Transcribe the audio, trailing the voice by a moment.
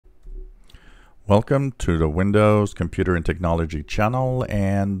Welcome to the Windows Computer and Technology channel,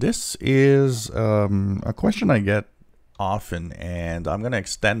 and this is a question I get often, and I'm going to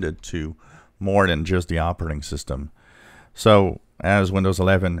extend it to more than just the operating system. So as Windows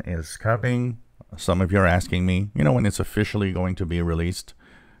 11 is coming, some of you are asking me, when it's officially going to be released,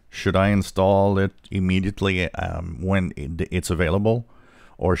 should I install it immediately when it's available,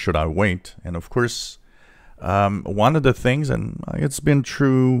 or should I wait? And of course, one of the things, and it's been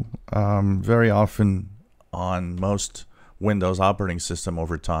true very often on most Windows operating system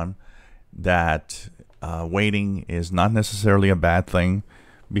over time, that waiting is not necessarily a bad thing,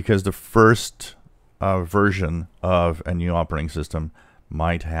 because the first version of a new operating system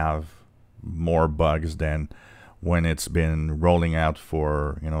might have more bugs than when it's been rolling out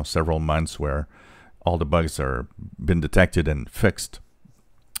for several months, where all the bugs are been detected and fixed.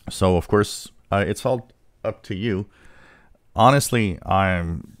 So of course it's all up to you. Honestly, I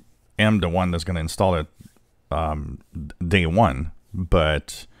am the one that's going to install it day one,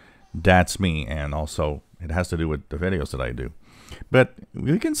 but that's me, and also it has to do with the videos that I do. But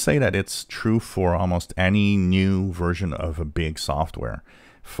we can say that it's true for almost any new version of a big software,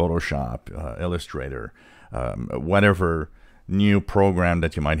 Photoshop, Illustrator, whatever new program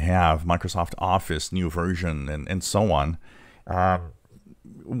that you might have, Microsoft Office new version, and so on.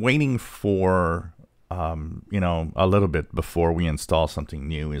 Waiting for a little bit before we install something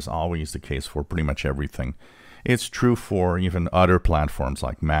new is always the case for pretty much everything. It's true for even other platforms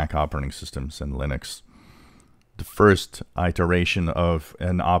like Mac operating systems and Linux. The first iteration of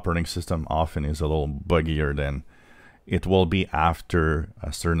an operating system often is a little buggier than it will be after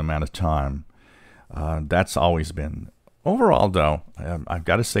a certain amount of time. That's always been. Overall, though, I've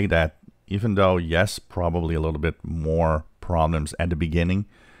got to say that even though, yes, probably a little bit more problems at the beginning,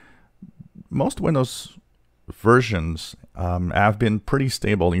 most Windows versions have been pretty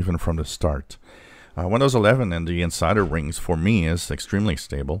stable even from the start. Windows 11 and the insider rings for me is extremely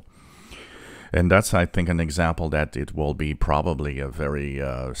stable. And that's, I think, an example that it will be probably a very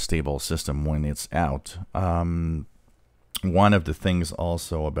stable system when it's out. One of the things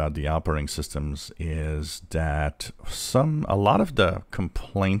also about the operating systems is that a lot of the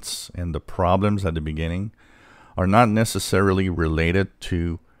complaints and the problems at the beginning are not necessarily related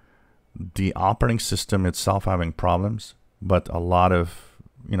to the operating system itself having problems, but a lot of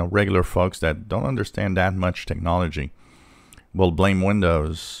regular folks that don't understand that much technology will blame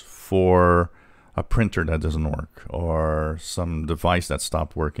Windows for a printer that doesn't work or some device that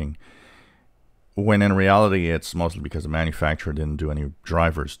stopped working, when in reality it's mostly because the manufacturer didn't do any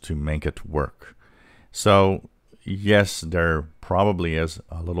drivers to make it work. So yes, there probably is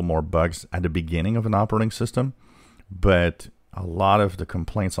a little more bugs at the beginning of an operating system, but a lot of the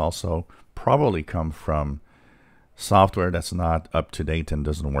complaints also probably come from software that's not up to date and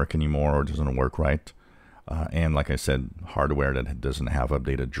doesn't work anymore or doesn't work right. And like I said, hardware that doesn't have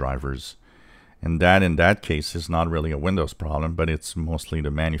updated drivers. And that in that case is not really a Windows problem, but it's mostly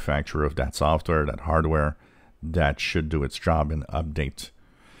the manufacturer of that software, that hardware, that should do its job and update.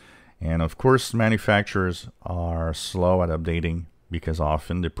 And of course, manufacturers are slow at updating because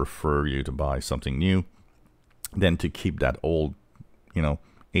often they prefer you to buy something new than to keep that old,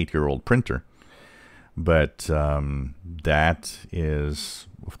 8-year-old printer. But that is,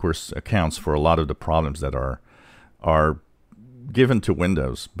 of course, accounts for a lot of the problems that are given to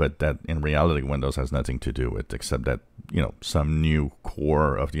Windows, but that in reality Windows has nothing to do with, except that some new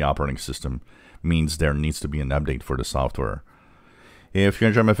core of the operating system means there needs to be an update for the software. If you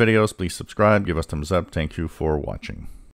enjoy my videos, please subscribe, give us thumbs up. Thank you for watching.